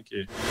 champions. Thank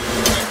you.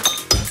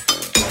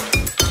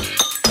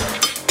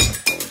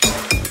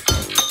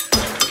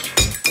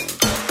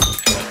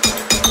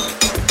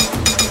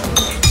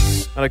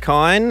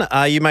 Kind,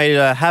 you made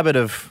a habit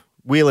of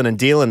wheeling and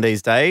dealing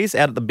these days,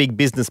 out at the big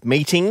business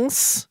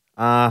meetings,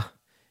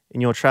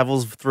 in your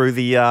travels through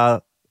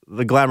the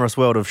glamorous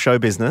world of show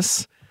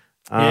business.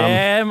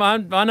 I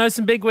know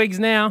some big wigs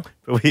now.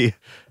 We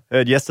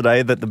heard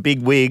yesterday that the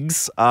big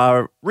wigs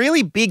are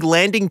really big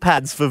landing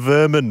pads for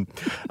vermin,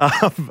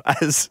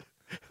 as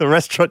the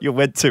restaurant you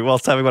went to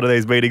whilst having one of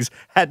these meetings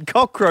had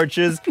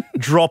cockroaches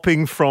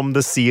dropping from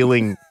the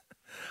ceiling.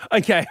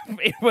 Okay,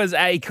 it was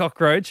a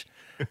cockroach,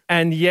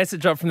 and yes, it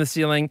dropped from the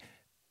ceiling,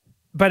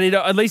 but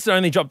at least it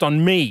only dropped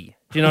on me.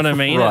 Do you know what I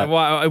mean?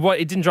 Right.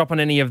 It didn't drop on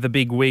any of the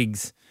big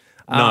wigs.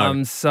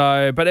 No.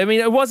 But I mean,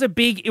 it was a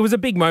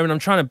big moment. I'm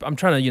trying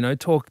to,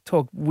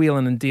 talk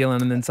wheeling and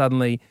dealing, and then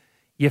suddenly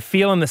you're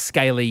feeling the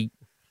scaly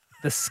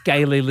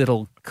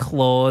little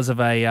claws of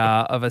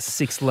a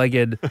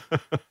six-legged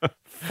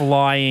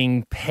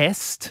flying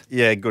pest.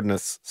 Yeah,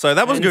 goodness. So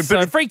that was good. So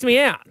but it freaked me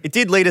out. It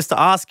did lead us to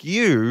ask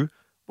you,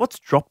 what's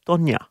dropped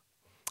on you?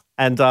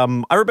 And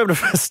I remember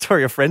a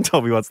story a friend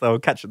told me once. They were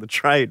catching the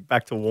train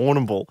back to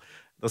Warrnambool.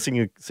 They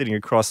were sitting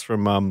across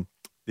from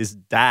this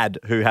dad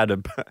who had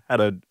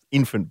an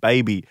infant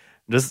baby.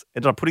 Just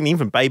ended up putting the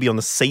infant baby on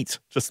the seat,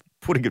 just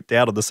putting it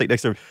down on the seat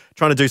next to him,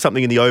 trying to do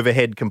something in the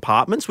overhead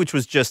compartments, which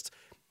was just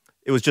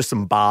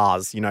some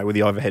bars, with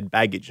the overhead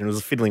baggage, and it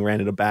was fiddling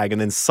around in a bag. And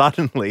then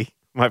suddenly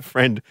my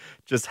friend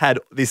just had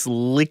this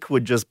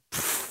liquid just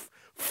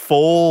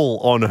fall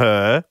on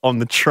her on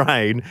the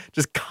train,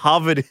 just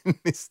covered in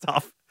this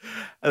stuff.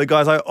 And the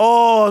guy's like,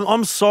 "Oh,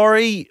 I'm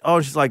sorry."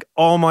 Oh, she's like,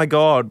 "Oh my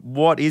God,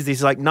 what is this?"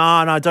 He's like,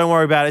 No, don't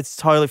worry about it. It's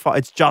totally fine.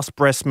 It's just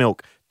breast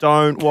milk.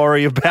 Don't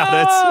worry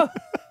about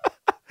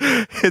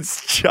it.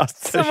 It's just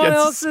someone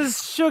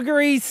else's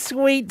sugary,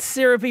 sweet,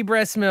 syrupy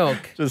breast milk.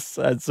 Just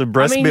had some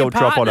breast milk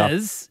drop on her.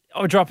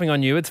 Are dropping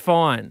on you. It's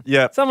fine.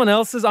 Yeah. Someone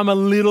else's, I'm a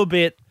little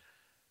bit.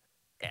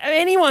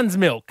 Anyone's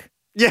milk.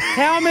 Yeah.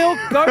 Cow milk,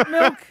 goat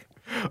milk.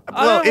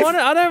 I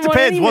don't want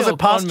any Was milk it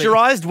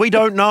pasteurized? We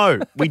don't know.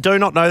 We do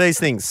not know these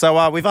things.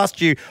 So we've asked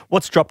you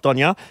what's dropped on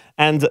you,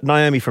 and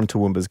Naomi from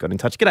Toowoomba's got in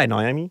touch. G'day,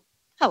 Naomi.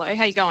 Hello,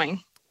 how you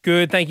going?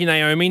 Good, thank you,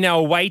 Naomi. Now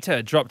a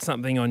waiter dropped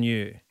something on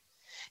you.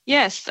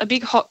 Yes, a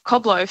big hot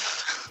cob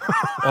loaf.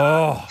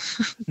 Oh,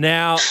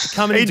 now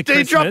coming into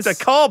Christmas. He dropped a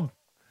cob.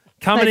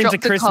 Coming into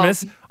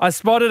Christmas, I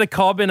spotted a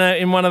cob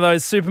in one of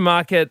those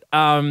supermarket,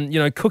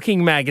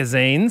 cooking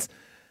magazines.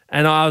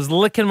 And I was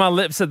licking my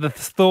lips at the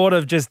thought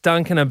of just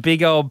dunking a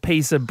big old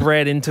piece of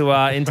bread into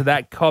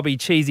that cobby,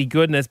 cheesy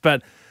goodness.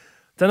 But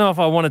don't know if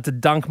I wanted to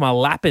dunk my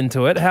lap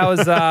into it. How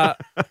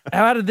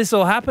did this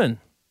all happen?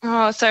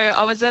 Oh, so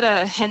I was at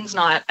a hen's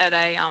night at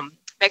a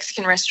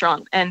Mexican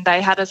restaurant, and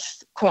they had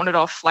us cornered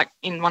off like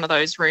in one of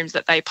those rooms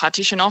that they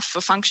partition off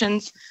for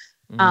functions.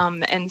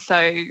 And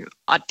so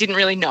I didn't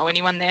really know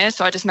anyone there,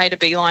 so I just made a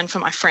beeline for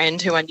my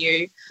friend who I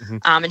knew,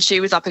 and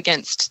she was up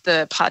against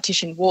the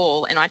partition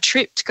wall, and I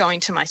tripped going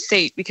to my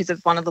seat because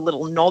of one of the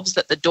little knobs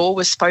that the door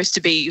was supposed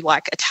to be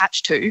like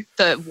attached to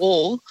the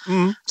wall.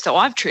 So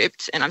I've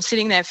tripped, and I'm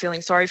sitting there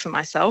feeling sorry for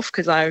myself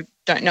because I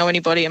don't know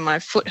anybody and my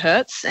foot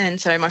hurts.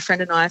 And so my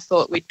friend and I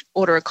thought we'd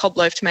order a cob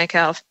loaf to make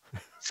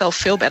ourselves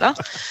feel better.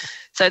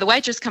 So the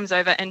waitress comes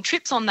over and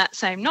trips on that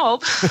same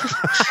knob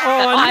that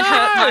I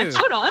hurt my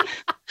foot on.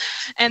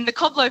 And the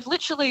cob loaf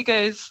literally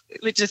goes,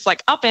 it just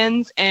like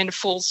upends and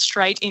falls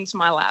straight into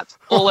my lap,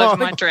 all over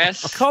my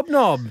dress. A cob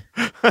knob.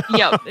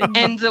 Yep.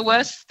 And the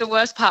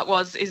worst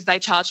part is they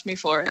charged me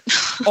for it.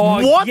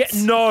 Oh, what? Yeah,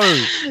 no.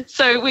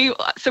 So we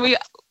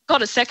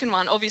got a second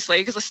one, obviously,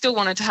 because I still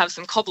wanted to have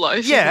some cob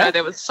loaf, even though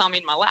there was some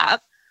in my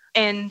lap.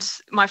 And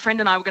my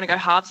friend and I were going to go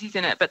halvesies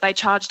in it, but they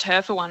charged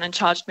her for one and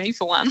charged me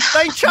for one.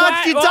 They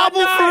charged you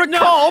double for a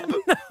cob?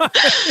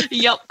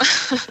 Yep.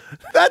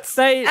 That's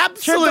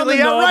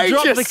absolutely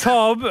outrageous. Dropped the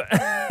cob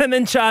and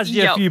then charged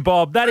you a few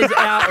bob. That is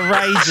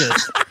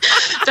outrageous.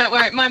 Don't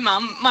worry, my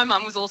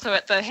mum was also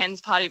at the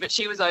hens party, but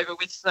she was over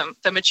with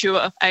the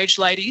mature aged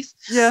ladies.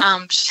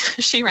 Yeah.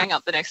 She rang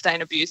up the next day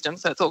and abused them,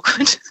 so it's all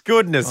good.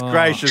 Goodness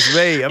gracious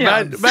me.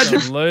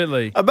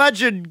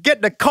 Imagine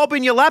getting a cob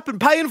in your lap and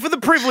paying for the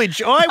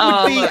privilege. I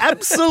would be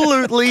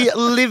absolutely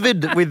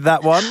livid with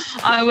that one.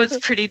 I was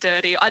pretty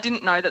dirty. I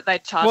didn't know that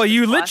they'd charged me. Well,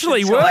 you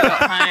literally were. I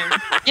got home.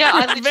 Yeah, I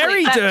literally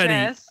very dirty.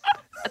 Dress,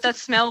 the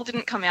smell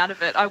didn't come out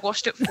of it. I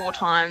washed it 4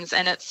 times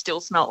and it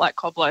still smelled like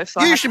cob loaf.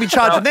 So you should be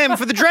charging them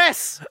for the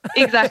dress.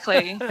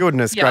 Exactly.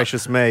 Goodness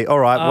gracious me. All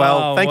right.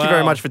 Well, thank you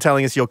very much for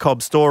telling us your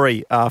cob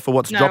story, for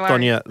what's dropped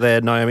on you there,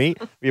 Naomi.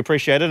 We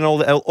appreciate it, and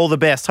all the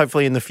best.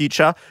 Hopefully in the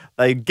future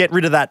they get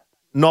rid of that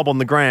knob on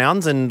the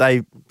ground and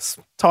they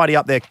tidy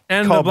up their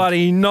and cob. the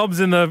bloody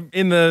knobs in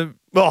the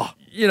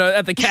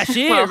at the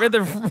cashier at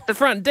the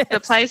front desk.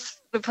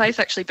 The place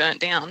actually burnt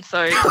down.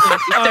 So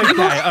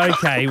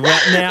okay. Well,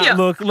 now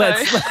look,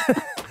 let's.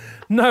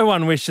 No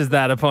one wishes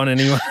that upon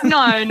anyone. No,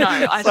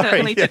 I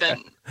certainly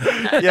didn't.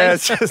 Yeah,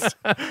 it's just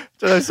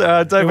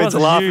don't mean to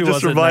laugh. It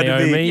just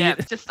reminded me. Yeah,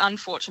 just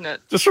unfortunate.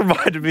 Just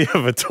reminded me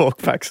of a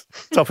talkbacks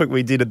topic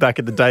we did back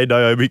in the day,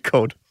 Naomi,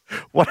 called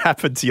 "What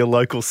Happened to Your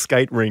Local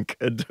Skate Rink?"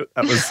 And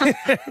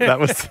that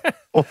was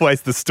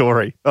always the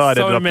story. Oh, it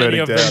ended up burning down. So many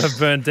of them have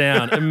burnt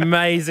down.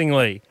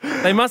 Amazingly,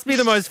 they must be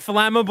the most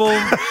flammable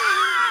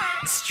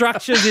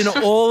structures in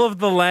all of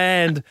the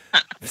land.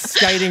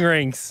 Skating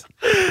rinks.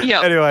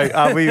 Yeah. Anyway,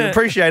 we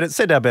appreciate it.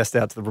 Send our best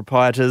out to the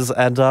proprietors,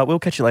 and we'll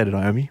catch you later,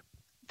 Naomi.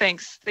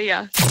 Thanks. See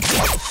ya.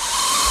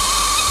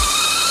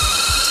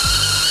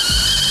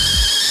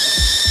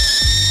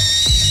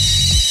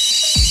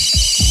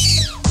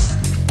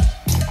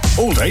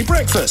 All day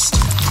breakfast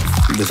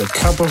with a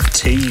cup of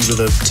tea with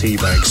a tea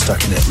bag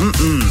stuck in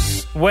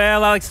it.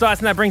 Well, Alex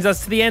Dyson, that brings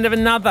us to the end of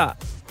another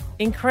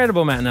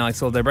incredible Matt and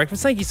Alex All Day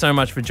Breakfast. Thank you so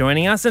much for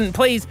joining us. And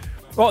please,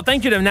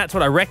 thank you to Nat's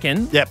What I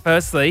Reckon. Yep.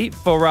 Firstly,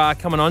 for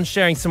coming on,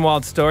 sharing some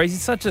wild stories.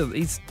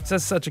 He's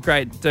just such a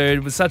great dude.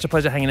 It was such a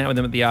pleasure hanging out with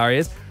him at the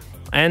Arias.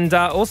 And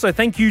also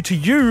thank you to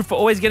you for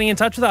always getting in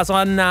touch with us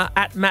on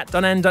at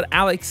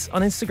matt.n.alex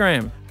on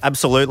Instagram.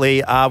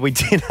 Absolutely. We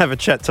did have a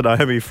chat to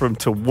Naomi from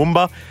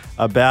Toowoomba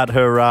about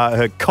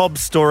her cob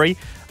story,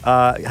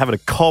 having a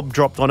cob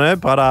dropped on her.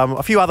 But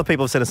a few other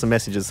people have sent us some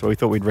messages, so we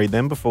thought we'd read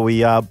them before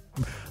we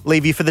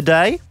leave you for the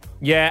day.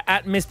 Yeah,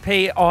 at Miss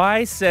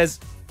P.I. says,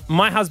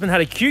 my husband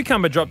had a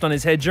cucumber dropped on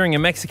his head during a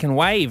Mexican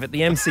wave at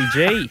the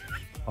MCG.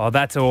 Oh,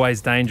 that's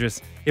always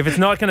dangerous. If it's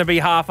not going to be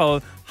half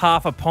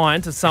a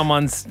pint of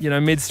someone's,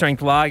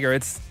 mid-strength lager,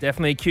 it's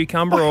definitely a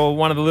cucumber or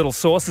one of the little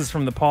sauces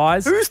from the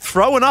pies. Who's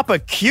throwing up a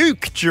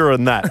cuke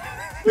during that?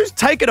 Who's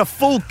taking a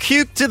full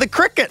cuke to the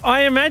cricket?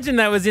 I imagine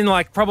that was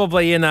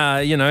probably in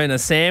a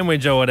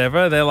sandwich or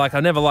whatever. They're like, I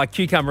never liked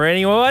cucumber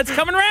anymore. It's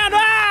coming around.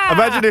 Ah!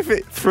 Imagine if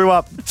it threw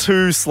up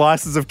 2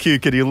 slices of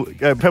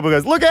cuke and people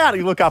goes, look out.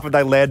 You look up and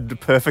they land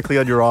perfectly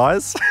on your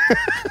eyes.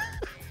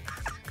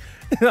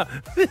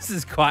 This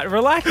is quite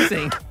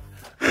relaxing.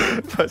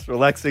 Most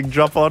relaxing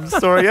drop-on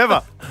story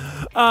ever.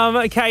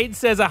 Kate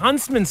says, a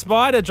huntsman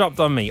spider dropped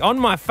on me, on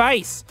my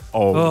face.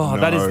 Oh, no.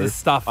 That is the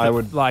stuff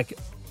that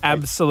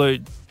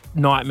absolute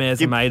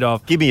nightmares are made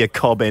of. Give me a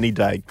cob any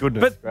day.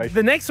 Goodness gracious.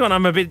 The next one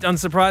I'm a bit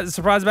surprised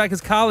about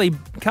because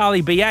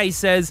Carly B.A.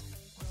 says,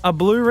 a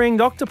blue-ringed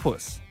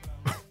octopus.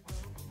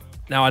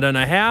 Now, I don't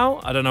know how,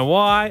 I don't know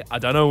why, I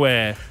don't know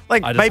where.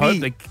 I just hope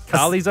that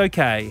Carly's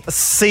okay. A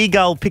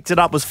seagull picked it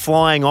up, was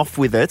flying off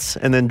with it,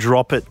 and then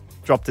dropped it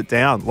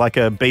down like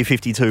a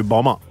B-52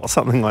 bomber or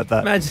something like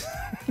that. Imagine.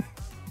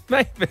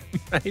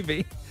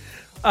 Maybe.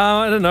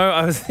 I don't know.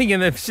 I was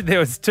thinking that there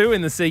was 2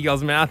 in the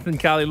seagull's mouth, and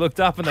Carly looked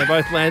up and they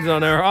both landed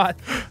on her eye.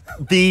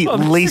 The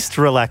least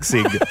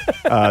relaxing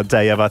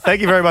day ever.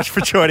 Thank you very much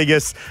for joining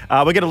us.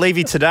 We're going to leave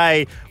you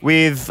today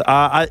with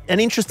an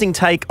interesting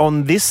take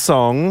on this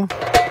song.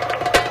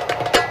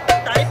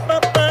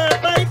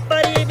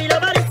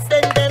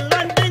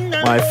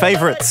 my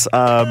favourite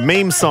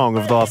meme song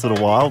of the last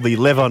little while, the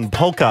Levon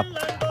polka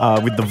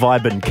with the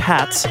vibin'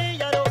 cat,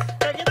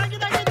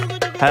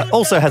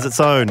 also has its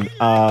own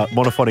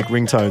monophonic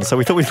ringtone. So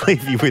we thought we'd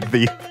leave you with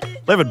the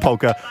Levon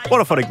polka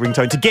monophonic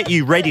ringtone to get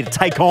you ready to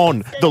take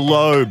on the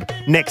Lobe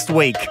next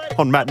week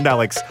on Matt and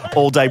Alex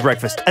All Day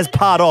Breakfast as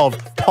part of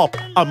Pop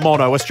a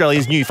Mono,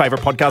 Australia's new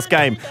favourite podcast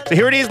game. So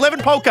here it is,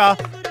 Levon polka,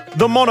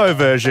 the mono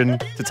version,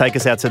 to take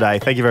us out today.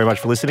 Thank you very much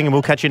for listening, and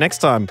we'll catch you next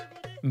time.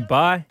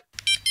 Bye.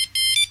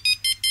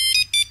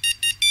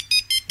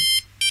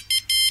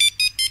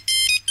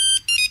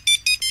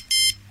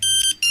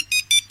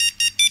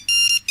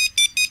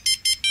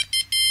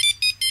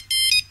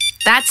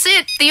 That's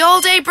it. The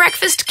all-day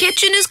breakfast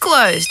kitchen is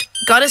closed.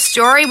 Got a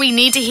story we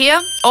need to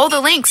hear? All the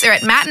links are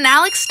at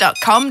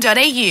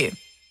mattandalex.com.au.